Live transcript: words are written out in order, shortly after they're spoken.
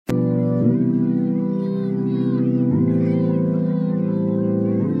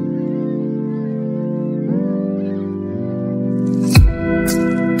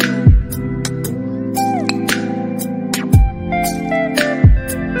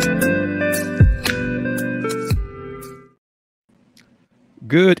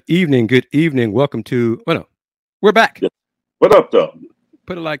Good evening. Good evening. Welcome to. Well, no, we're back. Yeah. What up, though?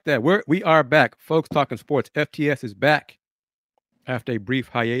 Put it like that. We are back, folks. Talking sports. FTS is back after a brief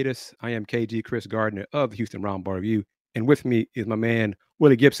hiatus. I am Kris Gardner of the Houston Roundball Review, and with me is my man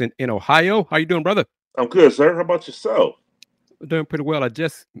Willy Gibson in Ohio. How you doing, brother? I'm good, sir. How about yourself? Doing pretty well. I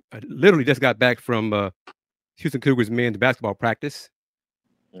literally just got back from Houston Cougars men's basketball practice,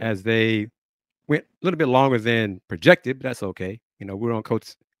 as they went a little bit longer than projected, but that's okay. You know, we're on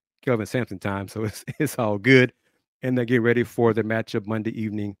Coach Kelvin Sampson time, so it's all good. And they get ready for the matchup Monday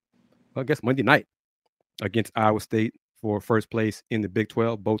evening, well, I guess Monday night, against Iowa State for first place in the Big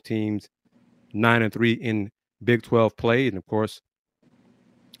 12. Both teams 9-3 in Big 12 play. And of course,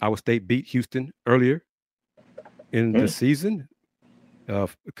 Iowa State beat Houston earlier in the season.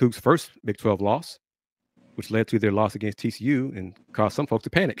 Cougs' first Big 12 loss, which led to their loss against TCU and caused some folks to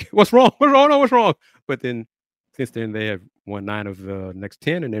panic. What's wrong? What's wrong? No, what's wrong? But then since then, they have won 9 of the next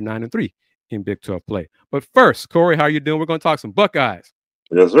 10, and they're 9-3 in Big 12 play. But first, Corey, how you doing? We're going to talk some Buckeyes.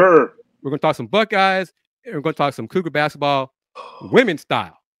 Yes, sir. We're going to talk some Buckeyes, and we're going to talk some Cougar basketball, women's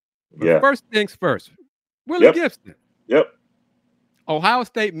style. But first things first, Willy Gibson. Yep. Ohio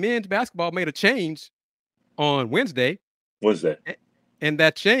State men's basketball made a change on Wednesday. And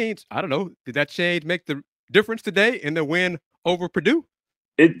that change, I don't know, did that change make the difference today in the win over Purdue?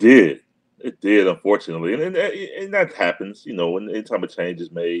 It did. It did, unfortunately. And that happens, you know, when any time a change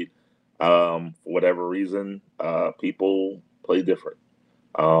is made, for whatever reason, people play different.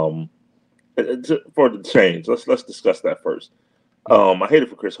 For the change, let's discuss that first. I hate it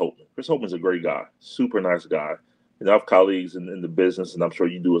for Chris Holtman. Chris Holtman's a great guy, super nice guy. And I have colleagues in the business, and I'm sure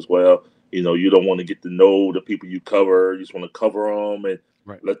you do as well. You know, you don't want to get to know the people you cover. You just want to cover them and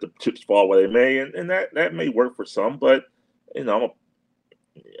let the chips fall where they may. And that may work for some, but, you know,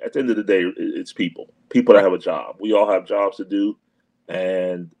 at the end of the day, it's people that have a job. We all have jobs to do.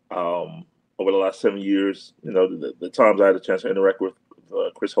 And over the last 7 years, you know, the times I had a chance to interact with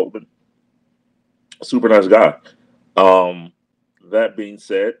Chris Holtman, super nice guy. That being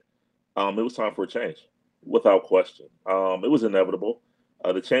said, it was time for a change, without question. It was inevitable.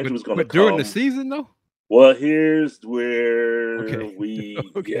 The change was going to come. During the season, though? Well, here's where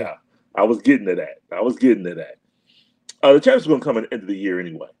I was getting to that. The change was going to come at the end of the year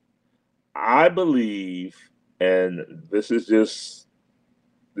anyway. I believe, and this is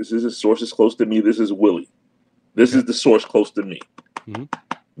a sources close to me. This is Willy. This is the source close to me. Mm-hmm.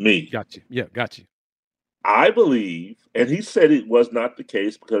 Me. Got you. Yeah, got you. I believe, and he said it was not the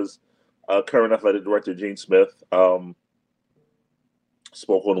case because current athletic director Gene Smith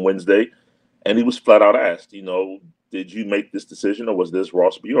spoke on Wednesday, and he was flat out asked, you know, did you make this decision or was this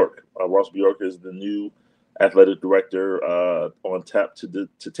Ross Bjork? Ross Bjork is the new athletic director on tap to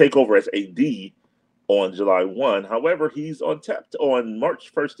take over as AD on July 1. However, he's on tap on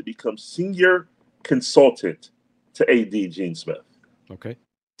March 1st to become senior consultant to AD Gene Smith. Okay.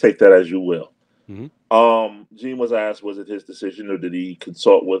 Take that as you will. Mm-hmm. Gene was asked, was it his decision or did he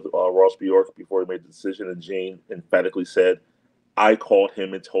consult with Ross Bjork before he made the decision? And Gene emphatically said, I called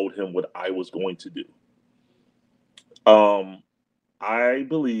him and told him what I was going to do. I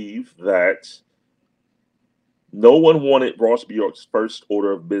believe that no one wanted Ross Bjork's first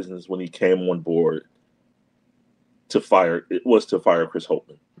order of business when he came on board to fire. It was to fire Chris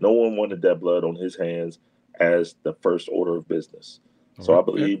Holtman. No one wanted that blood on his hands as the first order of business. So I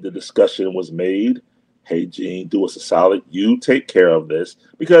believe the discussion was made. Hey, Gene, do us a solid. You take care of this.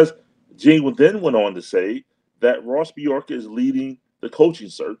 Because Gene then went on to say that Ross Bjork is leading the coaching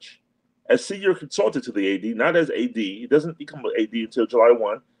search as senior consultant to the AD, not as AD. He doesn't become an AD until July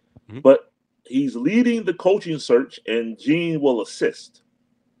 1. But he's leading the coaching search, and Gene will assist.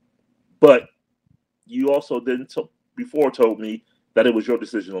 But you also didn't before told me that it was your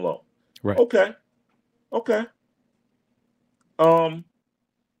decision alone. Right. Okay.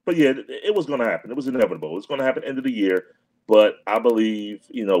 But yeah, it was going to happen. It was inevitable. It was going to happen end of the year. But I believe,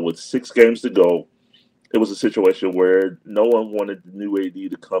 you know, with 6 games to go, it was a situation where no one wanted the new AD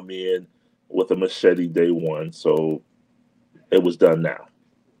to come in with a machete day one. So it was done now.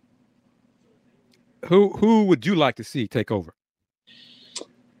 Who would you like to see take over?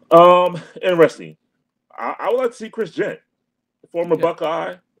 Interesting. I would like to see Chris Gent, former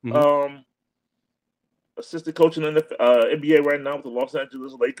Buckeye, assistant coaching in the NBA right now with the Los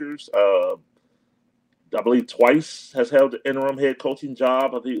Angeles Lakers. I believe twice has held the interim head coaching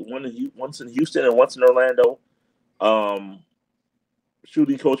job. I think once in Houston and once in Orlando.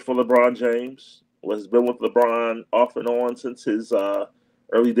 Shooting coach for LeBron James. Has been with LeBron off and on since his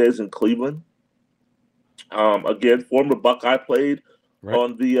early days in Cleveland. Again, former Buckeye, played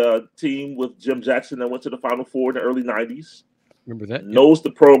on the team with Jim Jackson that went to the Final Four in the early 90s. Remember that? Yep. knows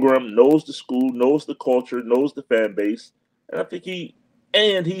the program, knows the school, knows the culture, knows the fan base, and I think he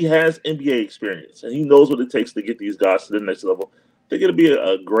has NBA experience, and he knows what it takes to get these guys to the next level. I think it'll be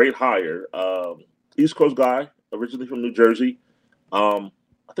a great hire. East Coast guy, originally from New Jersey. I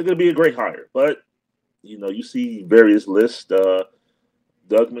think it'll be a great hire, but you see various lists.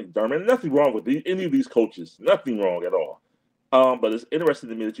 Doug McDermott. Nothing wrong with any of these coaches. Nothing wrong at all. But it's interesting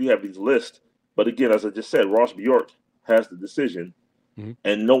to me that you have these lists. But again, as I just said, Ross Bjork has the decision,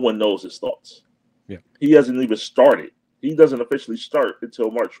 and no one knows his thoughts. Yeah, he hasn't even started. He doesn't officially start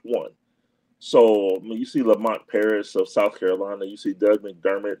until March 1. So you see Lamont Paris of South Carolina. You see Doug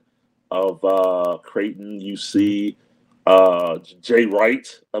McDermott of Creighton. You see Jay Wright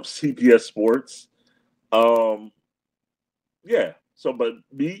of CBS Sports. Yeah. So, but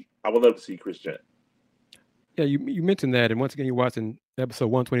I would love to see Kris Gent. Yeah, you mentioned that, and once again, you're watching episode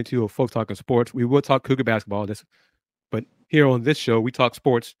 122 of Folks Talking Sports. We will talk Cougar basketball, but here on this show, we talk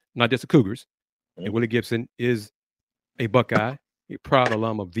sports, not just the Cougars. And Willy Gibson is a Buckeye, a proud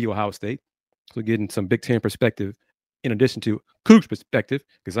alum of the Ohio State. So getting some Big Ten perspective in addition to Cougs perspective,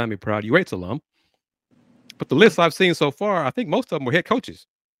 because I'm a proud UH alum. But the list I've seen so far, I think most of them were head coaches.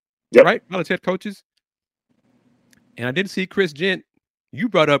 Yep. Right? College head coaches. And I didn't see Kris Gent. You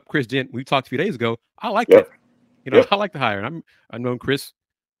brought up Kris Gent. We talked a few days ago. I like that. I like the hire. I've known Kris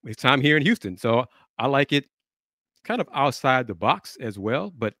his time here in Houston. So I like it kind of outside the box as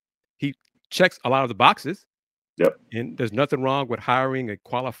well. But he checks a lot of the boxes. Yep. And there's nothing wrong with hiring a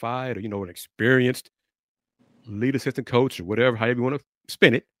qualified or, an experienced lead assistant coach or whatever, however you want to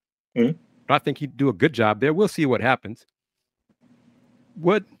spin it. But I think he'd do a good job there. We'll see what happens.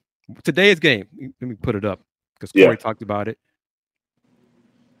 What today's game, let me put it up because Corey talked about it.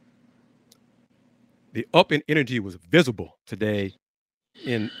 The up in energy was visible today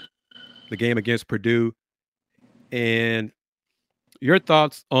in the game against Purdue. And your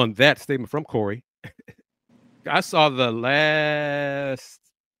thoughts on that statement from Corey? I saw the last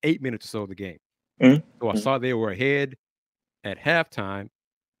 8 minutes or so of the game. So I saw they were ahead at halftime.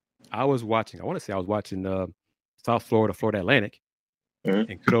 I want to say I was watching South Florida, Florida Atlantic.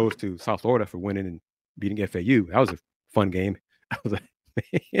 And kudos to South Florida for winning and beating FAU. That was a fun game. I was like,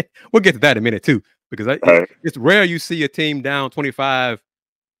 we'll get to that in a minute too, because it's rare you see a team down 25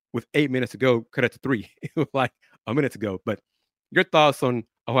 with 8 minutes to go, cut it to 3. It was like a minute to go. But your thoughts on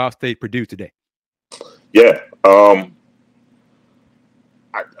Ohio State Purdue today? Yeah,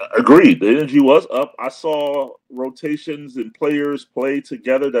 I agreed. The energy was up. I saw rotations and players play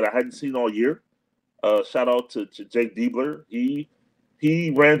together that I hadn't seen all year. Shout out to Jake Diebler. He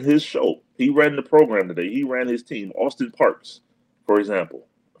ran his show. He ran the program today. He ran his team. Austin Parks, for example,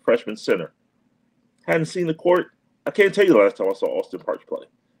 freshman center. Hadn't seen the court. I can't tell you the last time I saw Austin Parks play.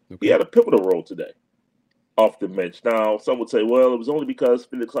 Okay. He had a pivotal role today off the bench. Now, some would say, well, it was only because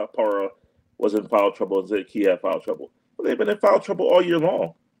Felix Lapara was in foul trouble and Zach Key had foul trouble. Well, they've been in foul trouble all year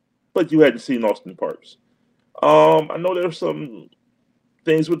long, but you hadn't seen Austin Parks. I know there's some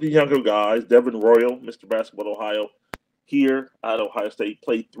things with the younger guys. Devin Royal, Mr. Basketball Ohio, here at Ohio State,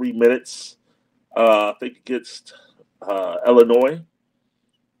 played 3 minutes, I think against Illinois.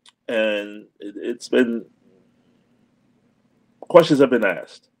 And it's been – questions have been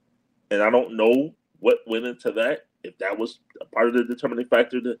asked. And I don't know what went into that, if that was a part of the determining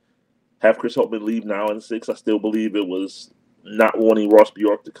factor to have Chris Holtmann leave now in 6. I still believe it was not wanting Ross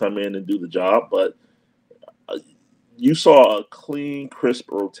Bjork to come in and do the job. But you saw a clean,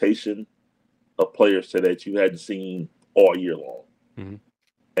 crisp rotation of players today that you hadn't seen all year long.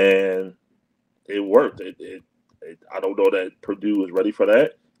 And it worked. I don't know that Purdue was ready for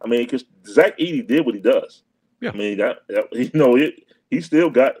that. I mean, because Zach Edey did what he does. Yeah. I mean, he still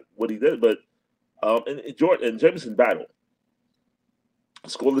got what he did. But and Jamison Battle,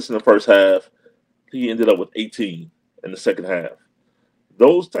 scoreless in the first half. He ended up with 18 in the second half.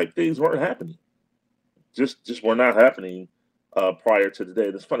 Those type things weren't happening. Just were not happening prior to today.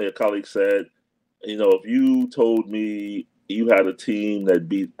 And it's funny, a colleague said, if you told me you had a team that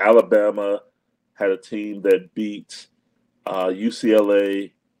beat Alabama, had a team that beat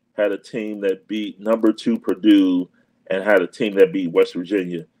UCLA, had a team that beat number 2 Purdue, and had a team that beat West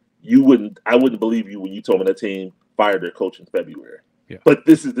Virginia, I wouldn't believe you when you told me that team fired their coach in February. Yeah. But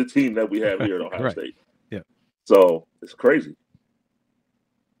this is the team that we have here at Ohio State. Yeah. So it's crazy.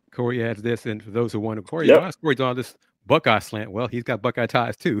 Corey adds this, and for those who wonder, Corey's on this Buckeye slant. Well, he's got Buckeye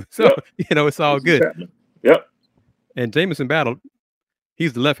ties too. So, it's all good. Yep. And Jamison Battle,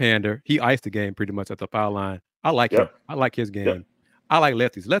 he's the left-hander. He iced the game pretty much at the foul line. I like him. I like his game. Yep. I like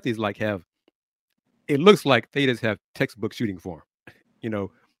lefties. Lefties it looks like they just have textbook shooting form.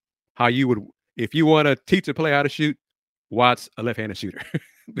 How you would, if you want to teach a player how to shoot, Watts a left-handed shooter.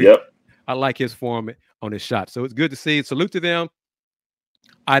 Yep. I like his form on his shot. So it's good to see. Salute to them.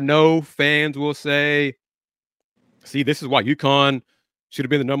 I know fans will say, see, this is why UConn should have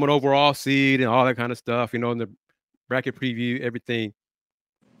been the #1 overall seed and all that kind of stuff, in the bracket preview, everything.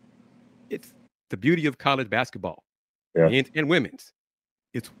 It's the beauty of college basketball, men's and women's.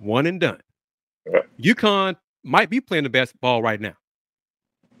 It's one and done. Yeah. UConn might be playing the best ball right now.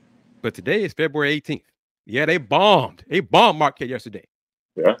 But today is February 18th. Yeah, they bombed. They bombed Marquette yesterday.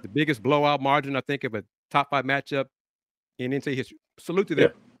 Yeah. The biggest blowout margin, I think, of a top 5 matchup in NCAA history. Salute to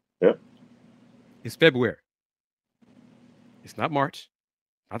them. Yeah. It's February. It's not March,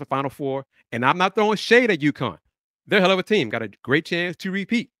 not the Final Four. And I'm not throwing shade at UConn. They're a hell of a team. Got a great chance to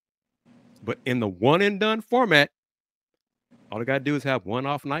repeat. But in the one and done format, all they got to do is have one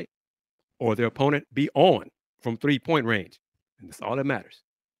off night or their opponent be on from 3-point range. And that's all that matters.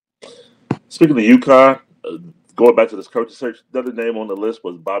 Speaking of UConn, going back to this coaching search, the other name on the list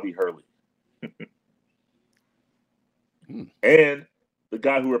was Bobby Hurley. And the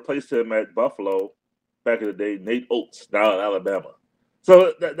guy who replaced him at Buffalo back in the day, Nate Oates, now in Alabama.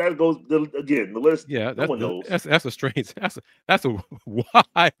 So that goes, again, the list, yeah, no one knows. That's a strange, that's a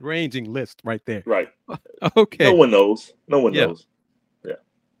wide-ranging list right there. Right. Okay. No one knows. No one knows. Yeah.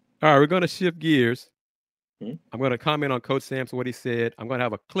 All right, we're going to shift gears. I'm going to comment on Coach Sampson, what he said. I'm going to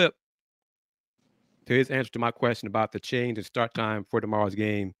have a clip to his answer to my question about the change in start time for tomorrow's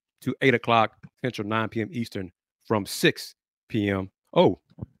game to 8 o'clock Central, 9 p.m. Eastern from 6 p.m. Oh,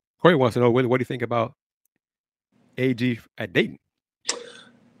 Corey wants to know, what do you think about AG at Dayton?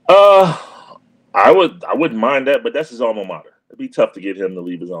 I wouldn't mind that, but that's his alma mater. It'd be tough to get him to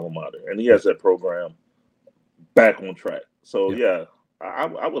leave his alma mater, and he has that program back on track. So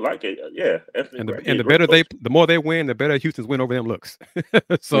I would like it. Yeah, and the better the more they win, the better Houston's win over them looks.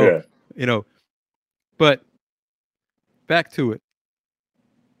 So but back to it.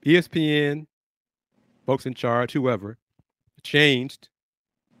 ESPN, folks in charge, whoever, changed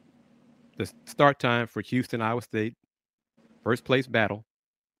the start time for Houston, Iowa State, first place battle,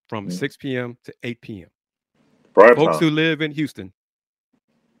 from 6 p.m. to 8 p.m. Folks who live in Houston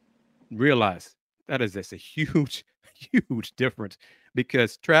realize that is just a huge, huge difference,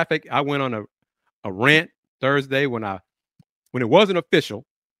 because traffic. I went on a rant Thursday when it wasn't official,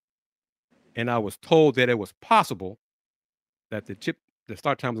 and I was told that it was possible that the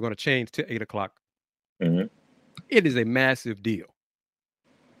start time was going to change to 8 o'clock. It is a massive deal,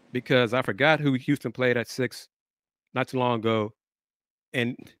 because I forgot who Houston played at 6 not too long ago,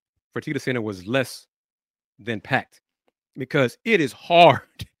 and Fertitta Center was less than packed, because it is hard.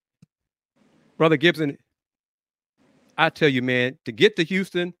 Brother Gibson, I tell you, man, to get to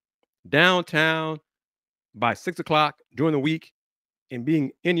Houston downtown by 6 o'clock during the week and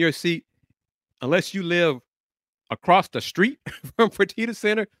being in your seat, unless you live across the street from Fertitta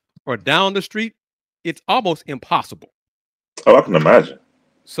Center or down the street, it's almost impossible. Oh, I can imagine.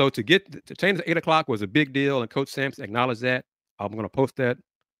 So to change to 8 o'clock was a big deal, and Coach Sampson acknowledged that. I'm going to post that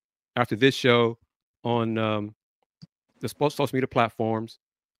after this show on the social media platforms,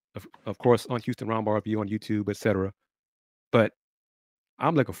 of course, on Houston Roundball Review on YouTube, etc. But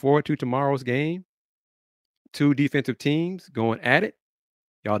I'm looking forward to tomorrow's game. 2 defensive teams going at it.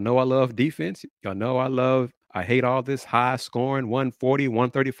 Y'all know I love defense. Y'all know I hate all this high scoring 140,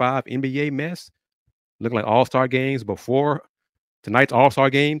 135 NBA mess. Looking like all-star games before tonight's all-star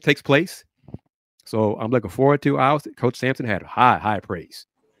game takes place. So I'm looking forward to Iowa State. Coach Sampson had high praise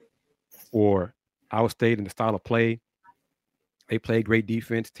for Iowa State and the style of play. They played great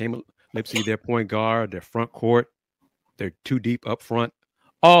defense. Taylor Lipsey, their point guard, their front court, they're too deep up front,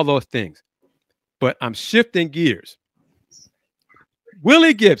 all those things. But I'm shifting gears.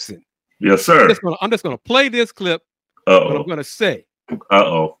 Willy Gibson. Yes, sir. I'm just going to play this clip. What I'm going to say.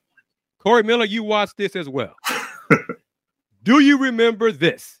 Corey Miller, you watched this as well. Do you remember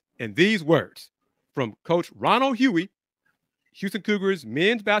this and these words from Coach Ron Hughey, Houston Cougars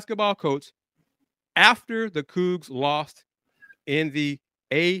men's basketball coach, after the Cougs lost in the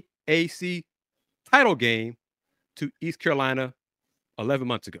AAC title game to East Carolina 11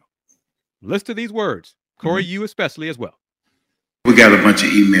 months ago? Listen to these words. Corey, you especially as well. We got a bunch of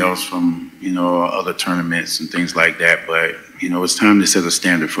emails from, other tournaments and things like that, but, it's time to set a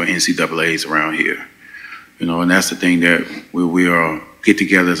standard for NCAAs around here. And that's the thing that we are get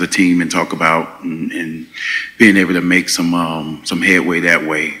together as a team and talk about, and being able to make some headway that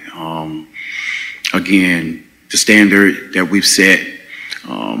way. Again, the standard that we've set,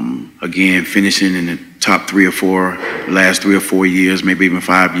 again, finishing in the top 3 or 4, last 3 or 4 years, maybe even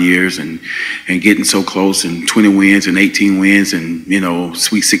 5 years, and getting so close, and 20 wins and 18 wins and,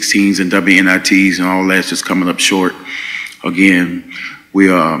 Sweet 16s and WNITs and all that's just coming up short. again, we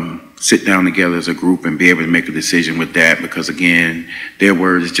sit down together as a group and be able to make a decision with that, because again, their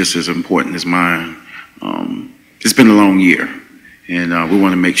word is just as important as mine. It's been a long year, and we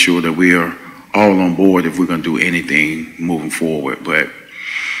want to make sure that we are all on board if we're going to do anything moving forward. But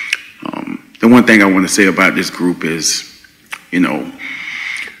the one thing I want to say about this group is, you know,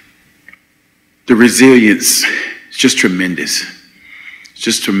 the resilience is just tremendous. It's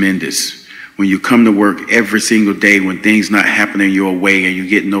just tremendous. When you come to work every single day, when things not happening your way and you're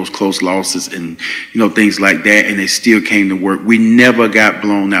getting those close losses and, you know, things like that, and they still came to work. We never got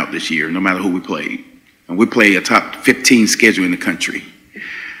blown out this year, no matter who we played. And we played a top 15 schedule in the country.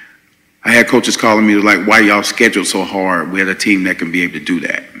 I had coaches calling me like, why y'all schedule so hard? We had a team that can be able to do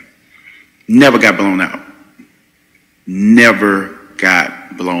that. Never got blown out. Never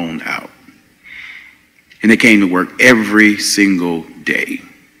got blown out. And they came to work every single day.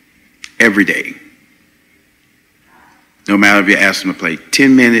 Every day. No matter if you ask them to play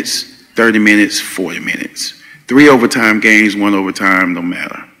 10 minutes, 30 minutes, 40 minutes. 3 overtime games, 1 overtime, no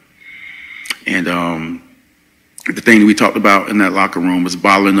matter. And the thing that we talked about in that locker room was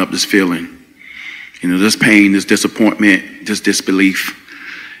bottling up this feeling. You know, this pain, this disappointment, this disbelief,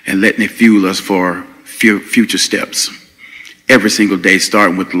 and letting it fuel us for future steps. Every single day,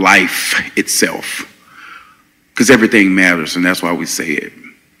 starting with life itself. Because everything matters, and that's why we say it.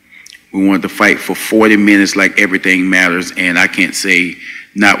 We wanted to fight for 40 minutes like everything matters, and I can't say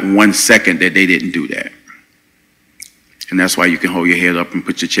not 1 second that they didn't do that. And that's why you can hold your head up and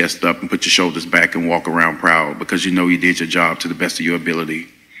put your chest up and put your shoulders back and walk around proud, because you know you did your job to the best of your ability.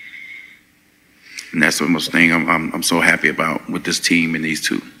 And that's the most thing I'm so happy about with this team and these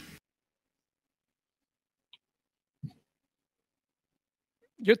two.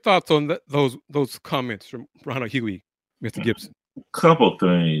 Your thoughts on those comments from Ron Hughey, Mr. Gibson? Couple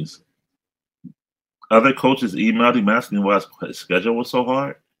things. Other coaches emailed him asking why his schedule was so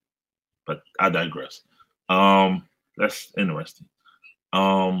hard, but I digress. That's interesting.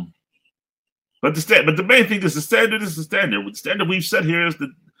 But the main thing is the standard is the standard. The standard we've set here is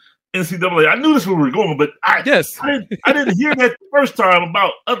the NCAA. I knew this was where we were going, but I didn't hear that the first time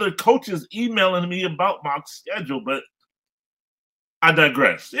about other coaches emailing me about my schedule, but I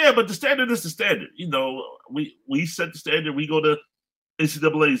digress. Yeah, but the standard is the standard. You know, we set the standard. We go to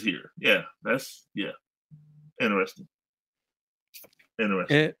NCAA's here. Yeah, interesting.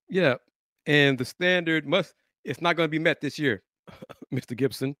 And the standard it's not going to be met this year, Mr.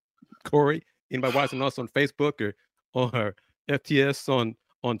 Gibson, Corey. Anybody watching us on Facebook or FTS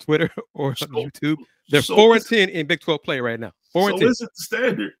on Twitter or on YouTube? They're 4-10 in Big 12 play right now. 4-10. So is it the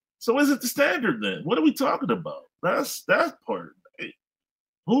standard? So is it the standard then? What are we talking about? That's that part.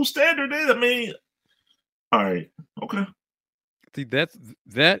 Whose standard is? I mean, all right, okay. See,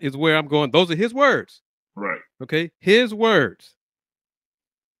 that is where I'm going. Those are his words. Right. Okay, his words.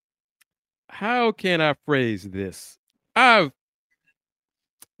 How can I phrase this? I've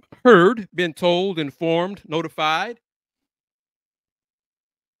heard, been told, informed, notified.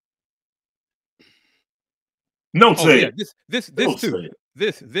 No, say it. This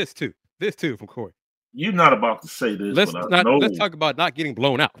too from Corey. You're not about to say this. Let's talk about not getting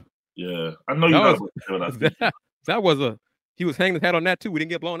blown out. Yeah, I know you're not about to say what I think. He was hanging his hat on that too. We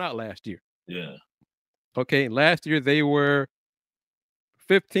didn't get blown out last year. Yeah. Okay, last year they were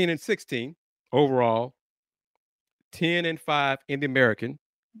 15-16 overall, 10-5 in the American.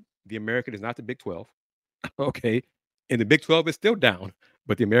 The American is not the Big 12. Okay, and the Big 12 is still down,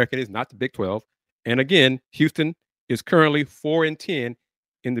 but the American is not the Big 12. And again, Houston is currently 4-10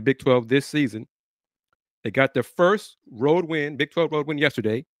 in the Big 12 this season. They got their first road win, Big 12 road win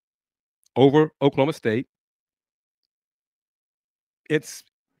yesterday over Oklahoma State. It's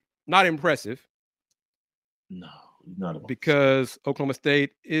not impressive. No, not because Oklahoma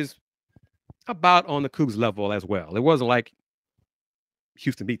State is about on the Coogs level as well. It wasn't like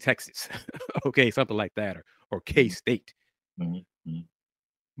Houston beat Texas, okay, something like that, or K-State. Mm-hmm.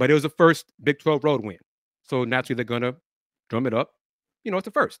 But it was the first Big 12 road win. So naturally they're going to drum it up. You know, it's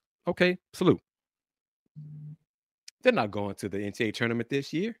the first. Okay, salute. They're not going to the NCAA tournament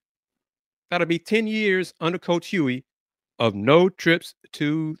this year. That'll be 10 years under Coach Hughey of no trips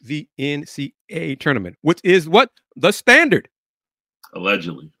to the NCAA tournament, which is what? The standard.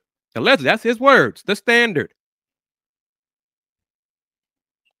 Allegedly. That's his words. The standard.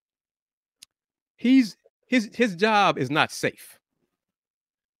 His job is not safe.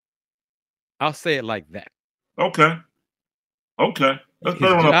 I'll say it like that. Okay. His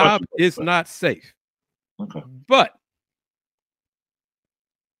job is not safe. Okay. But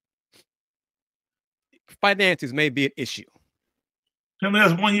finances may be an issue. He only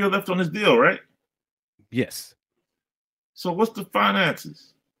has 1 year left on his deal, right? Yes. So what's the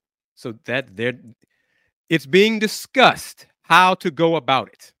finances? So it's being discussed how to go about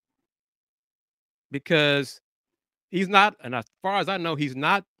it. Because he's not, and as far as I know, he's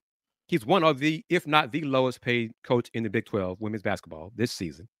one of the, if not the lowest paid coach in the Big 12 women's basketball this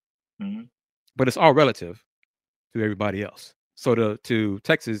season. Mm-hmm. But it's all relative to everybody else. So to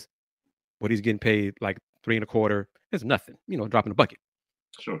Texas, what he's getting paid like $3.25 is nothing, dropping a bucket.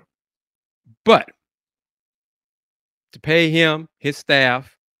 Sure. But to pay him, his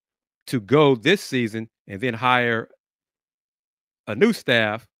staff, to go this season and then hire a new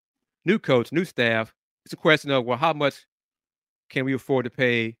staff, new coach, new staff, it's a question of, well, how much can we afford to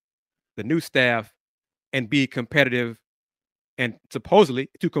pay the new staff and be competitive and supposedly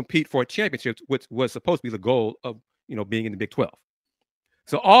to compete for championships, which was supposed to be the goal of, being in the Big 12.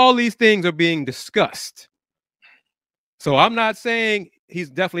 So all these things are being discussed. So I'm not saying he's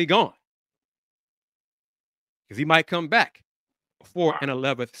definitely gone, because he might come back for an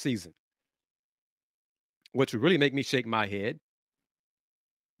 11th season, which would really make me shake my head,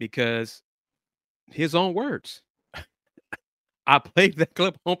 because his own words. I played that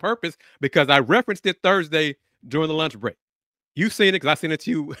clip on purpose because I referenced it Thursday during the lunch break. You've seen it because I sent it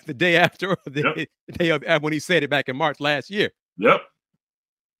to you the day after, or the day of, when he said it back in March last year. Yep.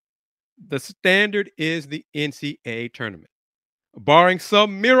 The standard is the NCAA tournament. Barring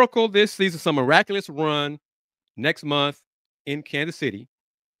some miracle this season, some miraculous run next month in Kansas City,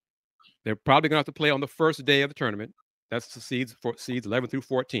 they're probably going to have to play on the first day of the tournament. That's the seeds 11 through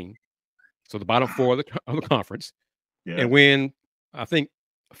 14. So the bottom four of the conference. Yeah. And win, I think,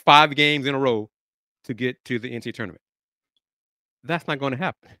 5 games in a row to get to the NCAA tournament. That's not going to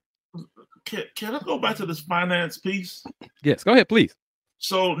happen. Can I go back to this finance piece? Yes, go ahead, please.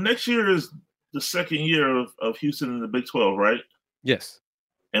 So next year is the second year of Houston in the Big 12, right? Yes.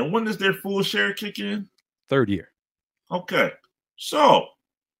 And when does their full share kick in? 3rd year. Okay. So,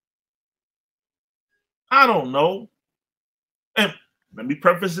 I don't know. And let me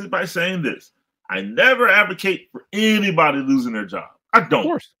preface it by saying this. I never advocate for anybody losing their job. I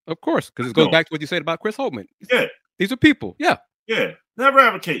don't. Of course. Because it goes back to what you said about Chris Holtman. Yeah. These are people. Yeah. Yeah. Never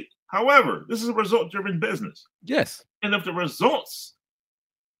advocate. However, this is a result-driven business. Yes. And if the results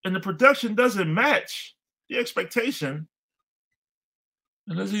and the production doesn't match the expectation,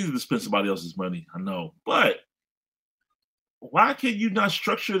 and it's easy to spend somebody else's money, I know. But why can you not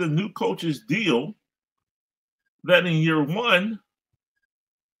structure the new coach's deal that in year 1,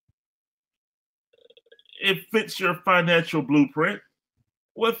 it fits your financial blueprint,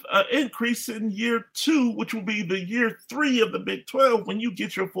 with an increase in year 2, which will be the year 3 of the Big 12 when you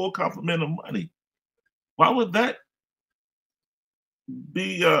get your full complement of money? Why would that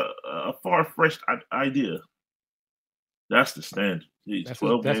be a far-fetched idea? That's the standard. Jeez,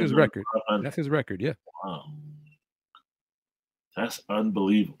 that's his record. That's his record, yeah. Wow. That's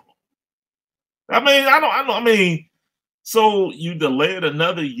unbelievable. I mean, so you delay it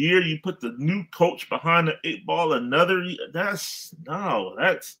another year, you put the new coach behind the 8 ball another year. That's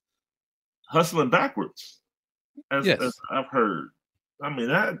hustling backwards. As I've heard. I mean,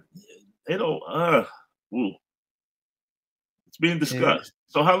 that they don't it's being discussed.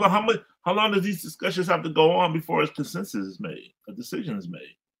 So how long does these discussions have to go on before a consensus is made, a decision is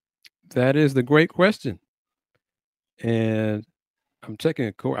made? That is the great question. And I'm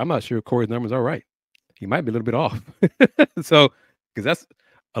checking Corey. I'm not sure Corey's numbers are right. He might be a little bit off. So, because that's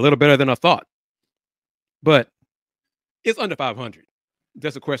a little better than I thought. But it's under 500.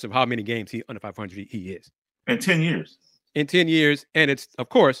 That's a question of how many games under 500 he is. In 10 years. In 10 years. And it's, of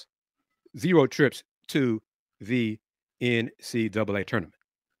course, 0 trips to the NCAA tournament.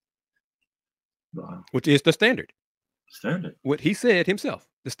 Wow. Which is the standard. Standard. What he said himself,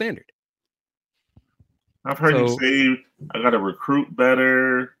 the standard. I've heard him say, I got to recruit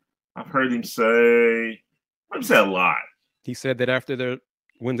better. I've heard him say a lot. He said that after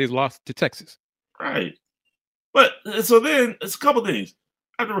when they lost to Texas. Right. But so then it's a couple things.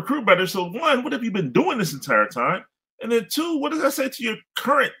 I have to recruit better. So 1, what have you been doing this entire time? And then 2, what does that say to your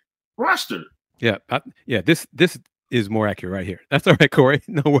current roster? Yeah. This is more accurate right here. That's all right, Corey.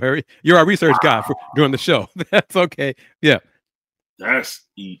 No worry. You're our research guy during the show. That's okay. Yeah. That's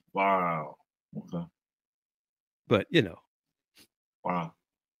wow. Okay. But wow.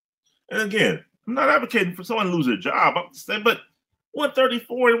 And again, I'm not advocating for someone to lose their job. I'm saying, but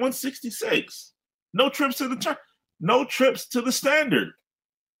 134 and 166. No trips to the standard.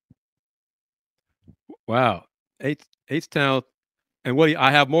 Wow. H-Town. And Willy,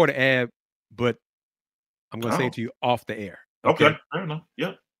 I have more to add, but I'm going to say it to you off the air. Okay. Fair enough.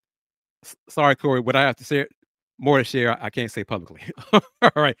 Yep. Sorry, Corey. What I have to say, more to share, I can't say publicly. All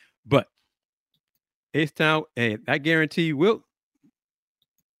right. But H-Town, and I guarantee will.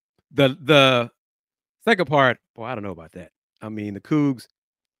 The second part, boy, I don't know about that. I mean, the Cougs,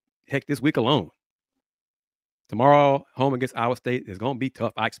 heck, this week alone. Tomorrow, home against Iowa State is going to be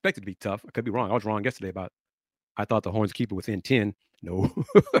tough. I expect it to be tough. I could be wrong. I was wrong yesterday about I thought the Horns keep it within 10. No,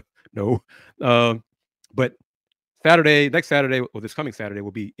 no. But Saturday, next Saturday, or this coming Saturday,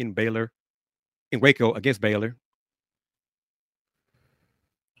 will be in Waco against Baylor.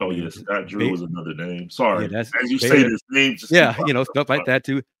 Oh, yes. Scott Drew was another name. Sorry. Yeah, as you Baylor. say this name. Just stuff like that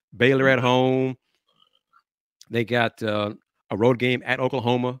too. Baylor at home. They got a road game at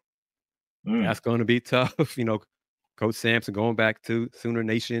Oklahoma. That's going to be tough. Coach Sampson going back to Sooner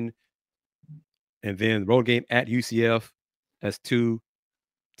Nation. And then road game at UCF. That's two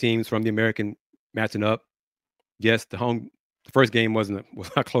teams from the American matching up. Yes, the first game was not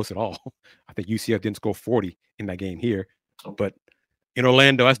close at all. I think UCF didn't score 40 in that game here. But in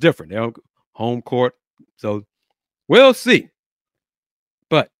Orlando, that's different. They're on home court. So we'll see.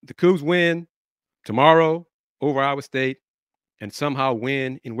 But the Cougs win tomorrow over Iowa State and somehow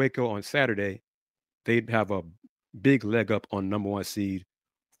win in Waco on Saturday. They'd have a big leg up on number 1 seed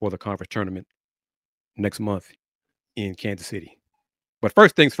for the conference tournament next month in Kansas City. But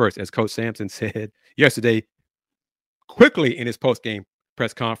first things first, as Coach Sampson said yesterday, quickly in his post-game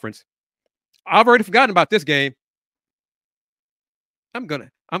press conference, I've already forgotten about this game.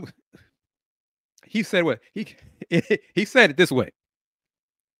 He said what? He said it this way.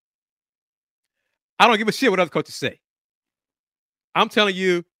 I don't give a shit what other coaches say. I'm telling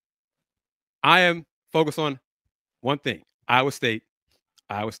you, I am focused on one thing. Iowa State.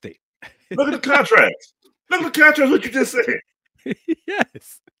 Look at the contrast. Look at the contrast, what you just said.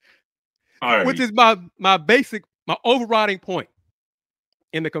 Yes. All right. Which is my overriding point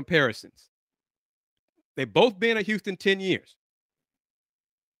in the comparisons. They've both been at Houston 10 years.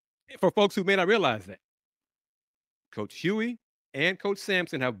 For folks who may not realize that, Coach Hughey and Coach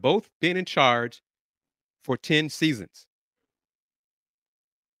Sampson have both been in charge for 10 seasons.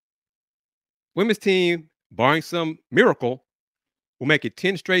 Women's team, barring some miracle, will make it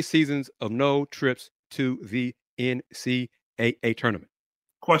 10 straight seasons of no trips to the NCAA tournament.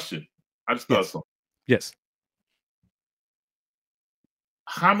 Question. I just thought something. Yes.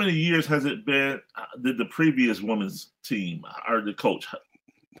 How many years has it been? Did the previous women's team or the coach?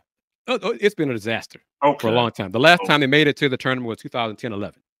 Oh, it's been a disaster for a long time. The last time they made it to the tournament was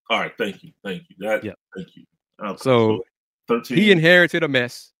 2010-11. All right, thank you. Thank you. Thank you. Okay, so 13. He inherited a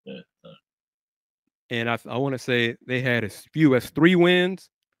mess. Yeah. And I want to say they had as few as 3 wins.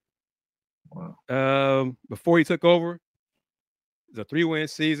 Wow. Before he took over. It was a 3-win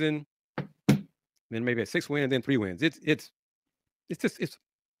season. Then maybe a 6 wins, and then 3 wins. It's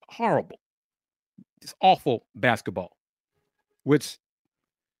horrible. It's awful basketball. Which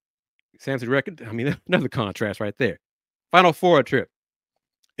Sam's record. I mean, another contrast right there. Final 4 trip.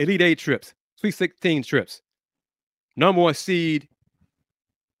 Elite 8 trips. Sweet 16 trips. Number 1 seed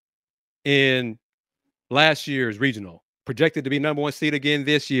in last year's regional. Projected to be number 1 seed again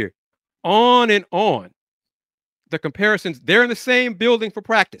this year. On and on. The comparisons, they're in the same building for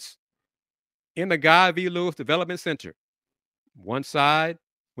practice. In the Guy V. Lewis Development Center. One side,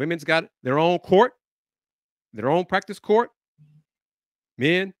 women's got their own court, their own practice court.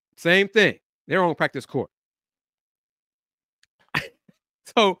 Men, same thing, their own practice court.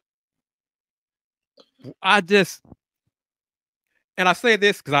 So I say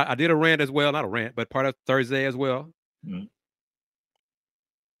this because I did a rant as well, not a rant, but part of Thursday as well. Mm-hmm.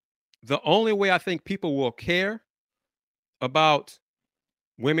 The only way I think people will care about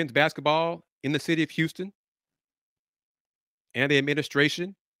women's basketball in the city of Houston and the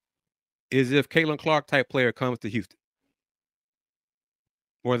administration is if Caitlin Clark type player comes to Houston,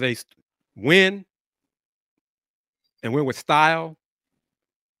 where they win and win with style,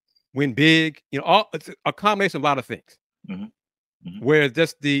 win big, it's a combination of a lot of things. Mm-hmm. Mm-hmm. Where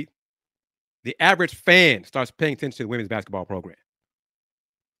just the average fan starts paying attention to the women's basketball program.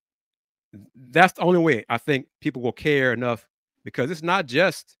 That's the only way I think people will care enough, because it's not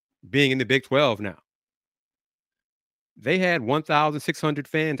just being in the Big 12 now. They had 1,600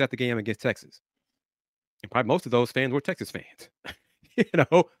 fans at the game against Texas. And probably most of those fans were Texas fans.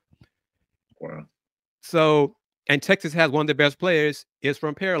 Wow. So, and Texas has one of the best players, is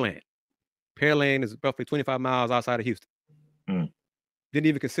from Pearland. Pearland is roughly 25 miles outside of Houston. Didn't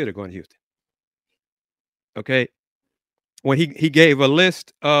even consider going to Houston. Okay. When he gave a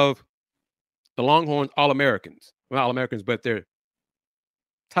list of the Longhorns All-Americans, well, All-Americans, but their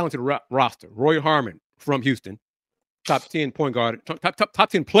talented roster. Roy Harmon from Houston, top 10 point guard, top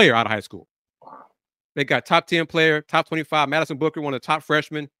 10 player out of high school. They got top 10 player, top 25. Madison Booker, one of the top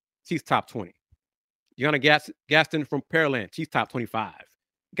freshmen. She's top 20. Yana Gaston from Pearland. She's top 25.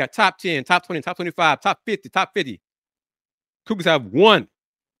 You got top 10, top 20, top 25, top 50, top 50. Cougars have one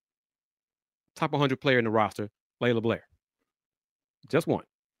top 100 player in the roster, Layla Blair. Just one.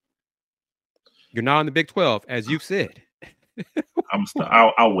 You're now in the Big 12, as you said.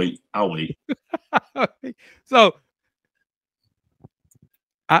 I'll wait. I'll wait. So,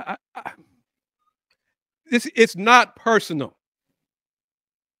 it's not personal.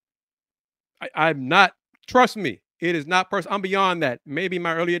 I'm not. Trust me, it is not personal. I'm beyond that. Maybe in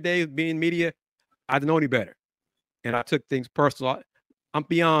my earlier days being media, I didn't know any better, and I took things personal. I'm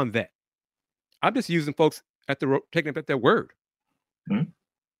beyond that. I'm just using folks taking them at their word. Mm-hmm.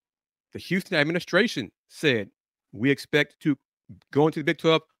 The Houston administration said we expect to go into the Big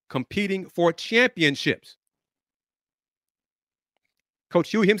 12 competing for championships.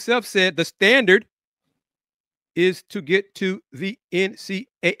 Coach Hughey himself said the standard is to get to the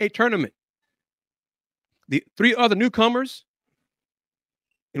NCAA tournament. The three other newcomers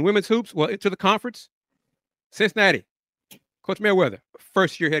in women's hoops, to the conference, Cincinnati, Coach Merriweather,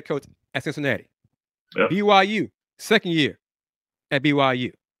 first-year head coach at Cincinnati. Yep. BYU, second year at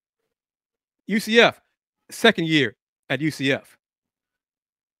BYU. UCF, second year at UCF.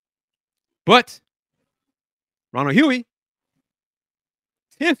 But Ron Hughey,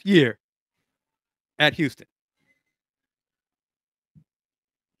 10th year at Houston.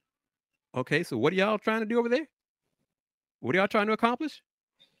 Okay, so what are y'all trying to do over there? What are y'all trying to accomplish?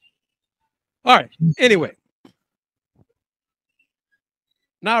 All right, anyway.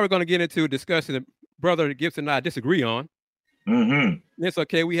 Now we're going to get into a discussion that Brother Gibson and I disagree on. Mm-hmm. It's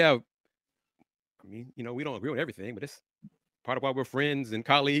okay. We don't agree on everything, but it's part of why we're friends and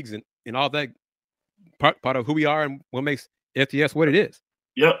colleagues and all that, part of who we are and what makes FTS what it is.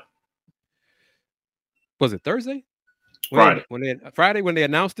 Yep. Was it Thursday? Friday. Friday when they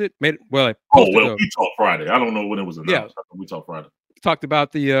announced it. We talked Friday. I don't know when it was announced. Yeah. We talked Friday. Talked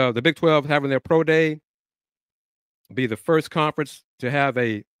about the Big 12 having their pro day. Be the first conference to have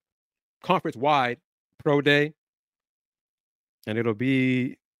a conference-wide pro day. And it'll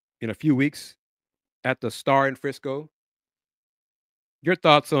be in a few weeks at the Star in Frisco. Your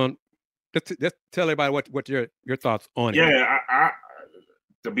thoughts on just tell everybody what your thoughts on it. Yeah, I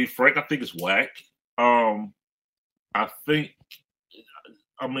to be frank, I think it's whack. I think,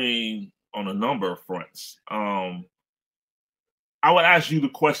 on a number of fronts. I would ask you the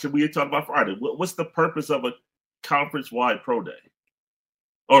question we had talked about Friday. What's the purpose of a conference-wide pro day?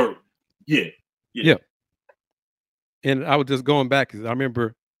 Or, yeah. And I was just going back because I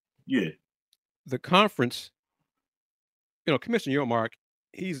remember the conference, Commissioner Yormark,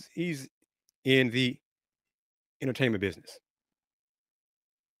 he's in the entertainment business.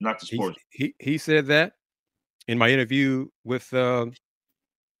 Not the sports. He said that in my interview with Tyrell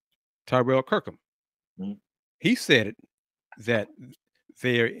Kirkham. Mm-hmm. He said it, that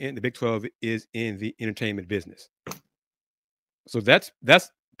they're in the Big 12 is in the entertainment business. So that's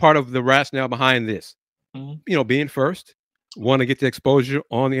part of the rationale behind this. Mm-hmm. Being first, want to get the exposure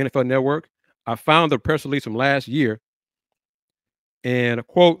on the NFL Network. I found the press release from last year, and a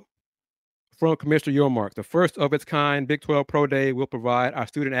quote from Commissioner Yormark: "The first of its kind Big 12 Pro Day will provide our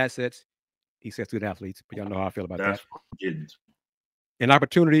student assets," he said student athletes, but y'all know how I feel about that, "an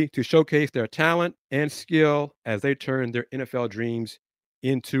opportunity to showcase their talent and skill as they turn their NFL dreams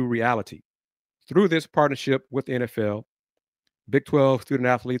into reality. Through this partnership with the NFL, Big 12 student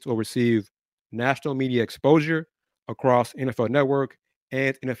athletes will receive national media exposure across NFL Network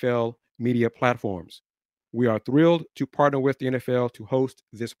and NFL media platforms. We are thrilled to partner with the NFL to host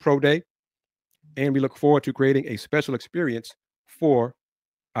this pro day, and we look forward to creating a special experience for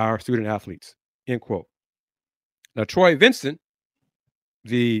our student athletes." End quote. Now, Troy Vincent,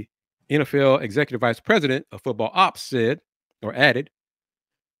 the NFL Executive Vice President of Football Ops, added,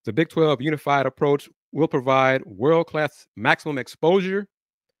 "The Big 12 unified approach will provide world-class maximum exposure,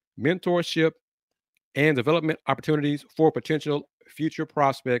 mentorship, and development opportunities for potential future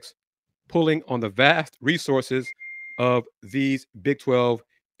prospects, pulling on the vast resources of these Big 12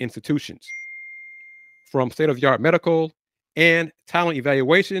 institutions. From state-of-the-art medical and talent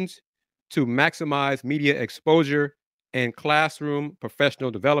evaluations to maximize media exposure and classroom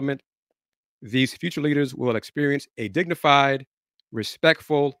professional development, these future leaders will experience a dignified,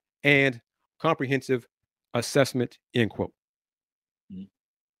 respectful, and comprehensive assessment." End quote.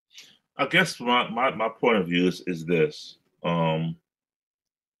 I guess my point of view is this.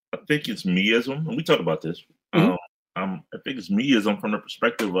 I think it's meism, and we talked about this. Mm-hmm. I think it's meism from the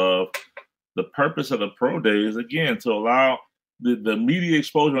perspective of the purpose of the pro day is, again, to allow the media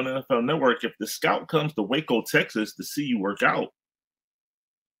exposure on the NFL Network. If the scout comes to Waco, Texas to see you work out,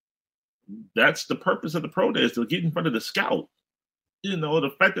 that's the purpose of the pro day, is to get in front of the scout. You know, the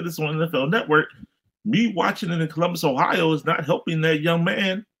fact that it's on NFL Network, me watching it in Columbus, Ohio, is not helping that young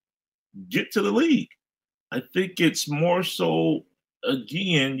man get to the league. I think it's more so,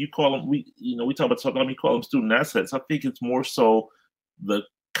 again, you call them, we talk about something, you call them student assets. I think it's more so the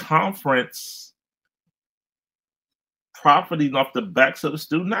conference profiting off the backs of the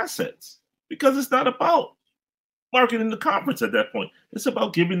student assets, because it's not about marketing the conference at that point. It's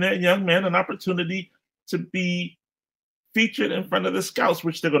about giving that young man an opportunity to be featured in front of the scouts,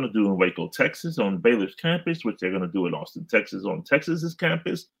 which they're going to do in Waco, Texas, on Baylor's campus, which they're going to do in Austin, Texas, on Texas's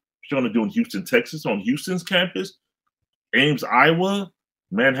campus, which they're going to do in Houston, Texas, on Houston's campus, Ames, Iowa,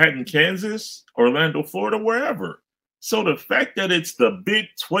 Manhattan, Kansas, Orlando, Florida, wherever. So the fact that it's the Big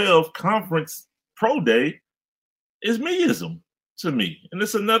 12 Conference Pro Day is meism to me. And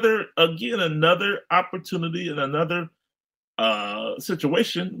it's another opportunity and another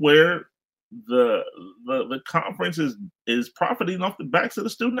situation where the conference is profiting off the backs of the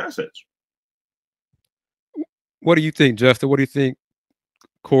student assets. What do you think, Justin? What do you think,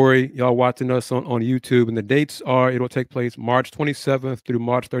 Corey? Y'all watching us on YouTube, and the dates are, it'll take place March 27th through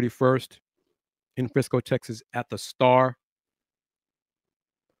March 31st in Frisco, Texas at the Star.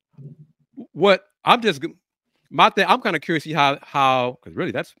 I'm kind of curious to see how, because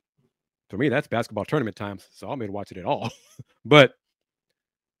really for me, that's basketball tournament times, so I may watch it at all. But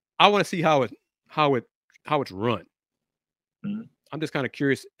I want to see how it's run. Mm-hmm. I'm just kind of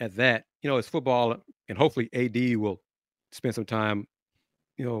curious at that. You know, it's football, and hopefully AD will spend some time,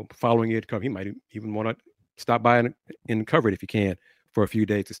 you know, following it. He might even want to stop by and cover it if he can for a few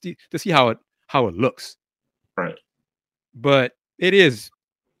days to see how it looks. Right. But it is.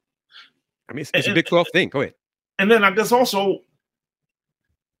 I mean, it's a Big 12 thing. Go ahead. And then I guess also,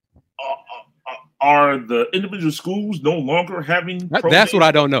 are the individual schools no longer having? That's what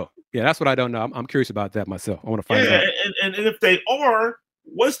I don't know. Yeah, that's what I don't know. I'm curious about that myself. I want to find out. And if they are,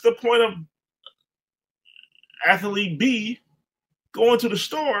 what's the point of athlete B going to the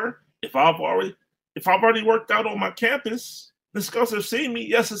store if I've already worked out on my campus? The scouts have seen me.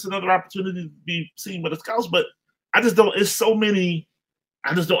 Yes, it's another opportunity to be seen by the scouts, but I just don't. It's so many.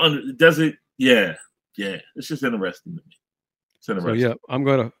 I just don't. Does it? Yeah. It's just interesting to me. It's interesting. So yeah, I'm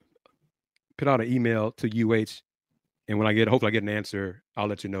gonna put out an email to UH, and when hopefully I get an answer, I'll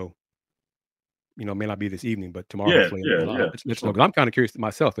let you know. You know, it may not be this evening, but tomorrow. Yeah. Let you know, 'cause I'm kind of curious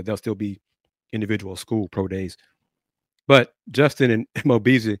myself if there'll still be individual school pro days. But Justin and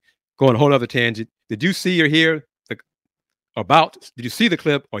Mobeezy, going a whole other tangent. Did you see or hear did you see the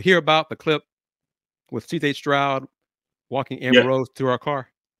clip or hear about the clip with C.J. Stroud walking Amber Rose to our car?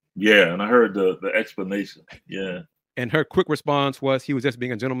 Yeah, and I heard the explanation. Yeah. And her quick response was he was just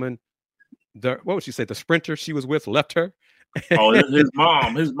being a gentleman. What would she say? The sprinter she was with left her. Oh, his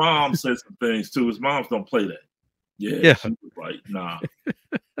mom said some things too. His moms don't play that. Yeah. She was like, nah.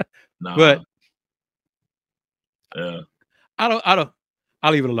 But yeah. I'll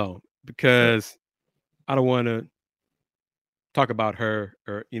leave it alone because I don't want to talk about her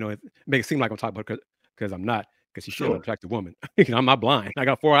or, you know, make it seem like I'm talking about her because I'm not, because she's still an attractive woman. I'm not blind. I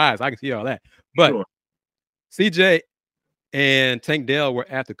got 4 eyes. I can see all that. But CJ and Tank Dell were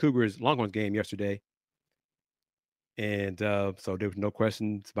at the Cougars Longhorns game yesterday. And so there was no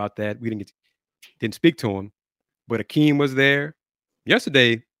questions about that. We didn't speak to him. But Akeem was there.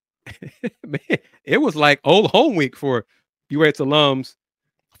 Yesterday, man, it was like old home week for UH alums.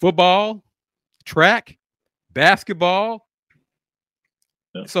 Football, track, basketball.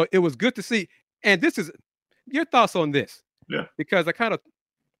 Yeah. So it was good to see. And this is your thoughts on this. Yeah. Because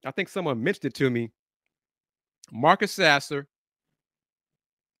I think someone mentioned it to me. Marcus Sasser,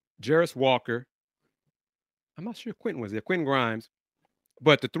 Jarris Walker. I'm not sure Quentin was there. Quentin Grimes.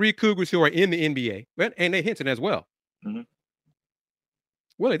 But the 3 Cougars who are in the NBA, and they Hinton as well. Mm-hmm.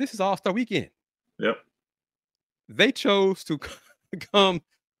 Willie, this is All-Star Weekend. Yep. They chose to come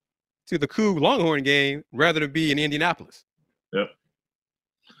to the Coug Longhorn game rather than be in Indianapolis. Yep.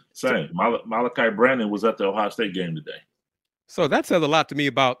 Same. Malachi Brandon was at the Ohio State game today. So that says a lot to me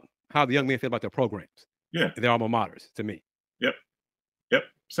about how the young men feel about their programs. Yeah. Their alma maters, to me. Yep.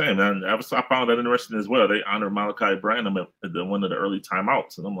 Same. And I found that interesting as well. They honored Malachi Brandon at one of the early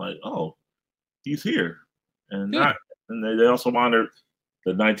timeouts. And I'm like, oh, he's here. And they also honored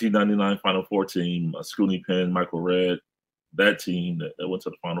the 1999 Final Four team, Scooney Penn, Michael Redd, that team that went to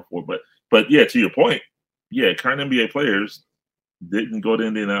the Final Four. But yeah, to your point, current NBA players didn't go to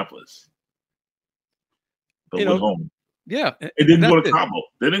Indianapolis, but went home. Yeah. It didn't go to Cabo.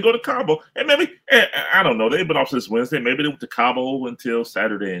 They didn't go to Cabo. And maybe, I don't know, they've been off since Wednesday. Maybe they went to Cabo until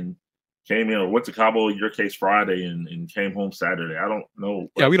Saturday and came in or went to Cabo, in your case, Friday and came home Saturday. I don't know.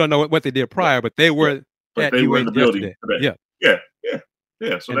 Yeah, we don't know what they did prior, but they were but they were in the building yesterday.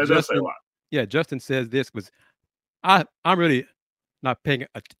 Yeah. So and that does say a lot. Yeah, Justin says this was I'm really not paying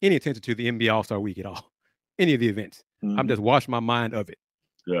any attention to the NBA All-Star Week at all, any of the events. I'm just washing my mind of it.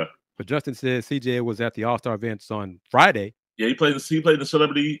 Yeah. But Justin says CJ was at the All-Star events on Friday. Yeah, he played the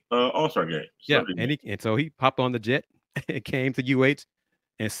Celebrity All-Star game. And so he popped on the jet and came to UH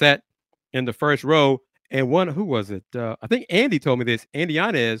and sat in the first row. And who was it? I think Andy told me this. Andy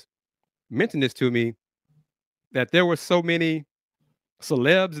Yanez mentioned this to me, that there were so many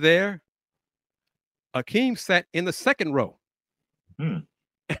celebs there. Akeem sat in the second row,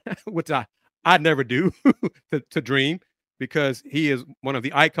 which I never do to dream, because he is one of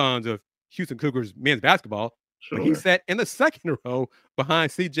the icons of Houston Cougars men's basketball. Sure. But he sat in the second row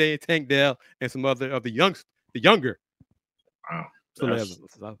behind CJ and Tank Dell and some other of the younger. Wow. Celebs.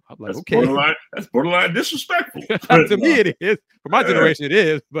 I'm like, okay. That's borderline disrespectful. To me, it is. For my generation, it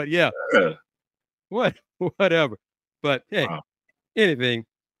is. But yeah. Whatever. But hey, anything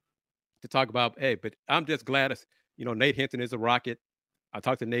to talk about. Hey, but I'm just glad Nate Hinton is a Rocket. I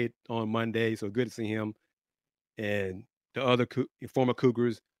talked to Nate on Monday, so good to see him. And the other former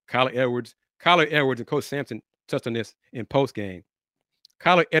Cougars, Kyler Edwards. Kyler Edwards and Coach Sampson touched on this in post game.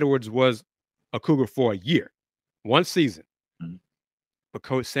 Kyler Edwards was a Cougar for a year, one season. But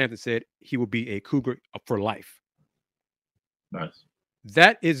Coach Sampson said he will be a Cougar for life. Nice.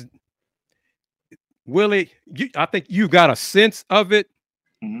 That is, Willie, I think you got a sense of it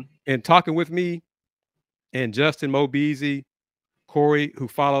in talking with me and Justin, Mo Beasley, Corey, who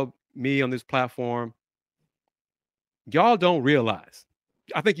followed me on this platform. Y'all don't realize.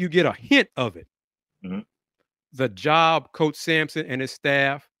 I think you get a hint of it. The job Coach Sampson and his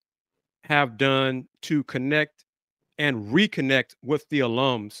staff have done to connect and reconnect with the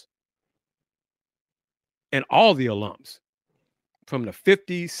alums and all the alums from the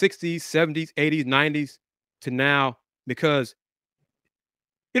 50s, 60s, 70s, 80s, 90s to now, because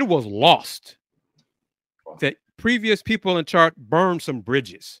it was lost that previous people in charge burned some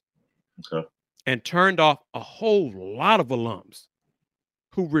bridges and turned off a whole lot of alums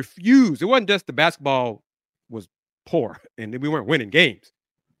who refused. It wasn't just the basketball was poor and we weren't winning games.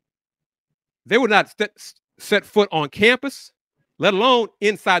 They would not set foot on campus, let alone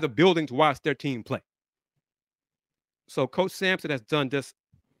inside the building to watch their team play. So Coach Sampson has done just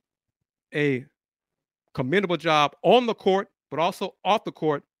a commendable job on the court, but also off the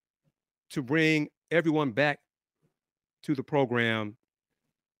court to bring everyone back to the program.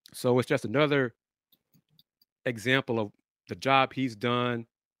 So it's just another example of the job he's done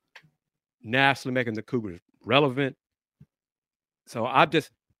nationally, making the Cougars relevant. So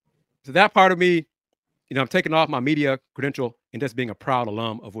so that part of me, I'm taking off my media credential and just being a proud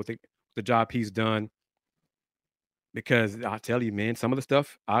alum of what the job he's done. Because I tell you, man, some of the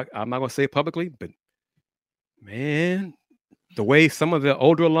stuff I'm not going to say it publicly, but man, the way some of the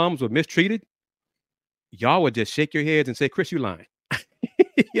older alums were mistreated, y'all would just shake your heads and say, "Kris, you lying."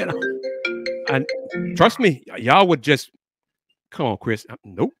 And trust me, y'all would just, "Come on, Kris."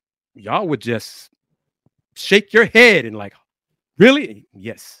 Nope. Y'all would just shake your head and like, "Really?"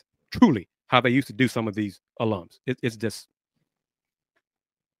 Yes, truly. How they used to do some of these alums. It's just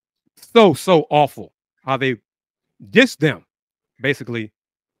so awful how they diss them, basically.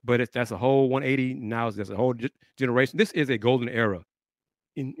 But that's a whole 180. Now it's just a whole generation. This is a golden era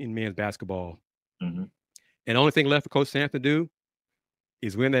in men's basketball. And the only thing left for Coach Sampson to do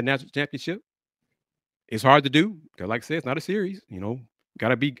is win that national championship. It's hard to do because, like I said, it's not a series. Got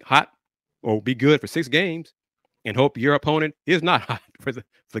to be hot or be good for 6 games and hope your opponent is not hot for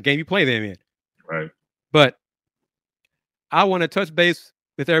the game you play them in. Right. But I want to touch base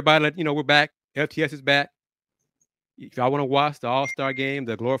with everybody. We're back. FTS is back. If y'all want to watch the All-Star game,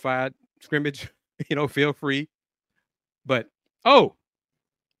 the glorified scrimmage, feel free. But,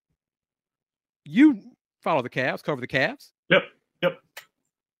 you follow the Cavs, cover the Cavs. Yep.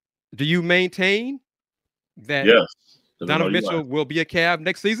 Do you maintain that Donovan Mitchell will be a Cav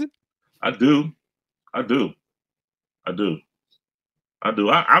next season? I do. I've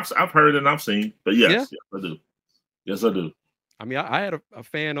heard and I've seen, but yes, I do. Yes, I do. I mean, I had a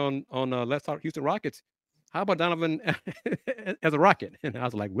fan on Let's Talk Houston Rockets. How about Donovan as a Rocket? And I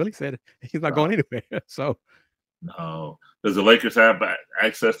was like, Willie said he's not going anywhere. So, no. Does the Lakers have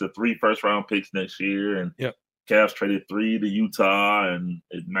access to 3 first-round picks next year? And Cavs traded 3 to Utah, and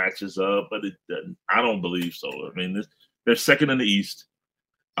it matches up, but it doesn't. I don't believe so. I mean, they're second in the East.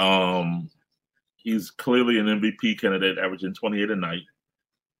 He's clearly an MVP candidate, averaging 28 a night.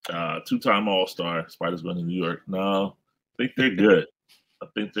 2-time All-Star. Spiders going to New York. No, I think they're good. I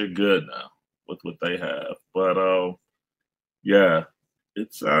think they're good now with what they have. But yeah,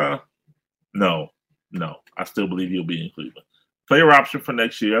 it's no. I still believe he'll be in Cleveland. Player option for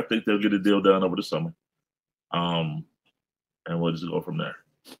next year. I think they'll get a deal done over the summer. And we'll just go from there.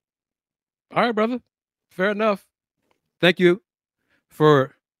 All right, brother. Fair enough. Thank you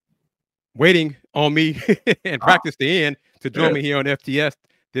for waiting on me and practice the end to join me here on FTS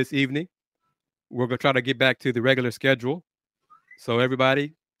this evening. We're going to try to get back to the regular schedule. So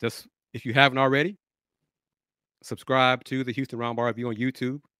everybody, just if you haven't already, subscribe to the Houston Roundball Review on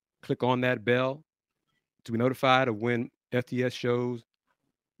YouTube. Click on that bell to be notified of when FTS shows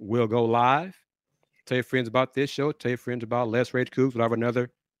will go live. Tell your friends about this show. Tell your friends about Let's Rage Coogs. We'll have another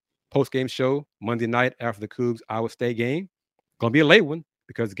post-game show Monday night after the Cougs Iowa State game. Going to be a late one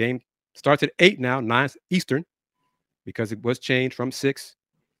because the game starts at 8 now, 9 Eastern, because it was changed from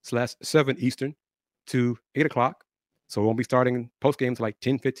 6/7 Eastern to 8 o'clock. So we won't be starting post-games like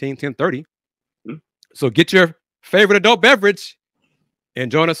 10:15, 10:30. So get your favorite adult beverage and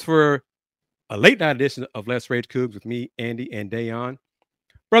join us for a late night edition of Let's Rage Coogs with me, Andy, and Dayon.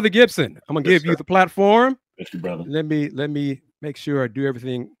 Brother Gibson, I'm going to give you the platform. Thank you, brother. Let me make sure I do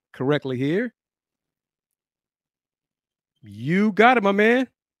everything correctly here. You got it, my man.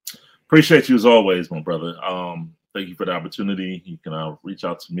 Appreciate you as always, my brother. Thank you for the opportunity. You can reach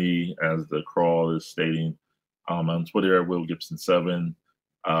out to me as the crawl is stating on Twitter at Will Gibson 7.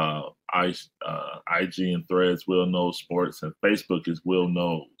 IG and Threads Will Knows Sports, and Facebook is Will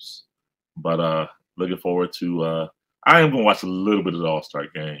Knows. But looking forward to I am gonna watch a little bit of the All-Star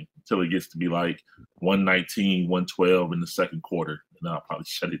game until it gets to be like 119, 112 in the second quarter, and I'll probably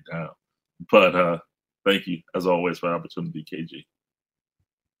shut it down. But thank you as always for the opportunity, KG.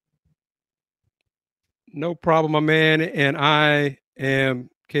 No problem, my man. And I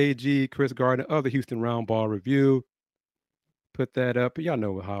am KG, Kris Gardner of the Houston Roundball Review. Put that up. Y'all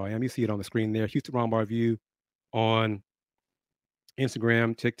know how I am. You see it on the screen there. Houston Roundball Review on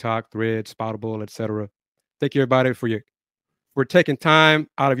Instagram, TikTok, Threads, Spoutable, etc. Thank you, everybody, for taking time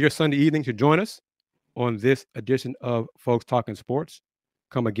out of your Sunday evening to join us on this edition of Folks Talking Sports.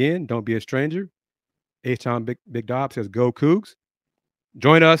 Come again. Don't be a stranger. H-Town Big Dob says, go Cougs.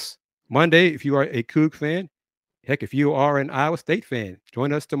 Join us Monday if you are a Coug fan. Heck, if you are an Iowa State fan,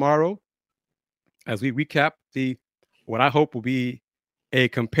 join us tomorrow as we recap what I hope will be a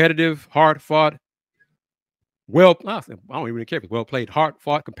competitive, hard-fought, I don't even care if it's well-played,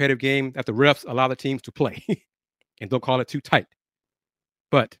 hard-fought, competitive game that the refs allow the teams to play and don't call it too tight.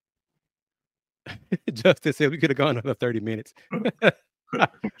 But Justice said we could have gone another 30 minutes.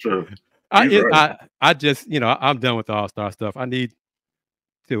 Sure. I just, I'm done with the All-Star stuff. I'm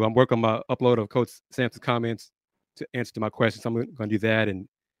working on my upload of Coach Sampson's comments to answer to my questions. I'm going to do that and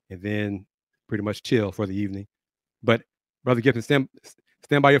then pretty much chill for the evening. But Brother Gibson,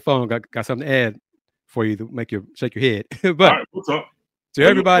 stand by your phone. Got something to add for you to make you shake your head. But all right, what's up? To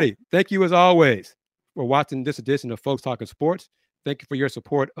everybody, thank you as always for watching this edition of Folks Talking Sports. Thank you for your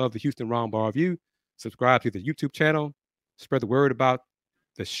support of the Houston Roundball Review. Subscribe to the YouTube channel. Spread the word about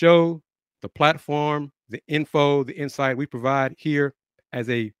the show, the platform, the info, the insight we provide here as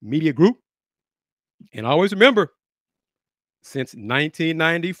a media group. And always remember, since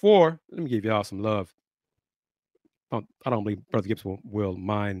 1994, let me give y'all some love. I don't believe Brother Gibson will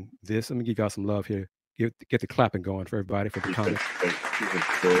mind this. Let me give y'all some love here. Get the clapping going for everybody for the comments.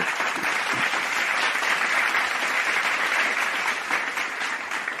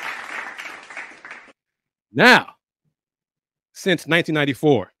 Now, since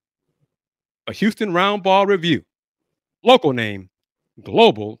 1994, a Houston Roundball Review, local name,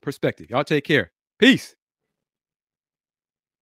 global perspective. Y'all take care. Peace.